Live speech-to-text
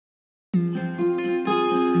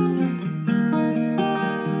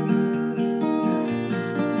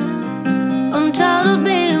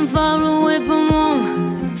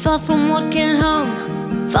from what can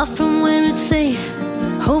harm, far from where it's safe.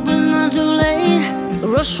 Hope it's not too late.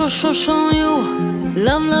 Rush, rush, rush on you.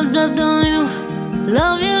 Love, love, love on you.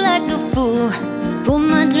 Love you like a fool. Put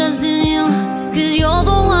my trust in you, 'cause you're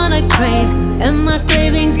the one I crave. And my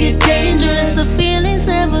cravings get dangerous, the feelings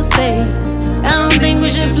never fade. I don't think we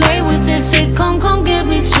should play with this. Say, come, come, get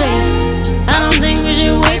me straight. I don't think we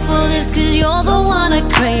should wait for this, 'cause you're the one I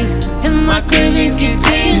crave. And my cravings get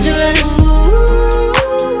dangerous.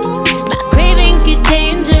 My cravings get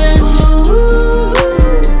dangerous.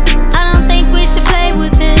 I don't think we should play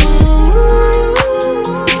with this.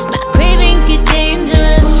 My cravings get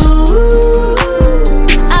dangerous.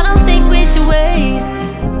 I don't think we should wait,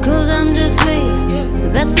 'cause I'm just me.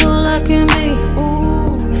 That's all I can be.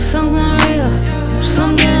 Something real,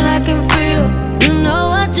 something I can feel. You know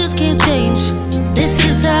I just can't change. This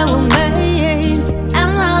is how we're made.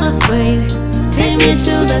 I'm not afraid. Take me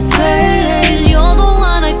to that place. You're the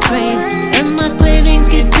one I crave. And my cravings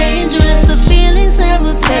get dangerous, the feelings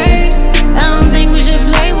never fade. I don't think we should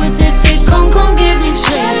play with this. Say, come, come, get me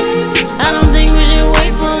straight. I don't think we should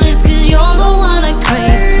wait for this, 'cause you're the one I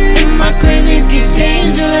crave. And my cravings get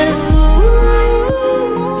dangerous.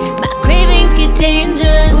 My cravings get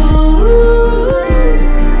dangerous.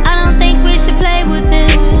 I don't think we should play with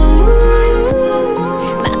this.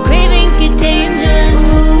 My cravings get dangerous.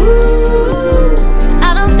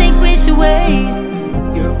 I don't think we should wait.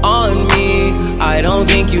 You're on me, I don't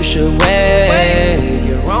think you should wait.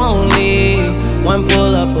 You're only one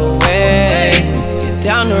pull up away. Get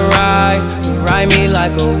down to ride me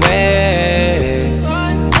like a wave.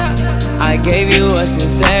 I gave you a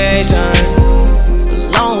sensation.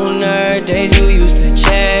 Loner days you used to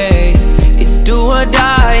chase. It's do or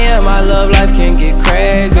die, yeah, my love life can get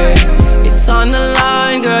crazy. It's on the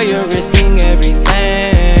line, girl, you're risking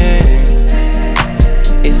everything.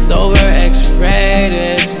 It's over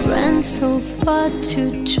X-rated. Ran so far to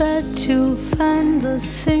try to find the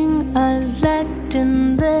thing I lacked,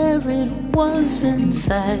 and there it was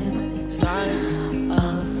inside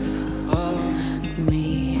of me.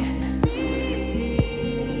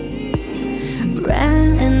 Ran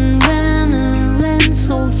and ran and ran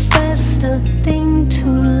so fast, a thing to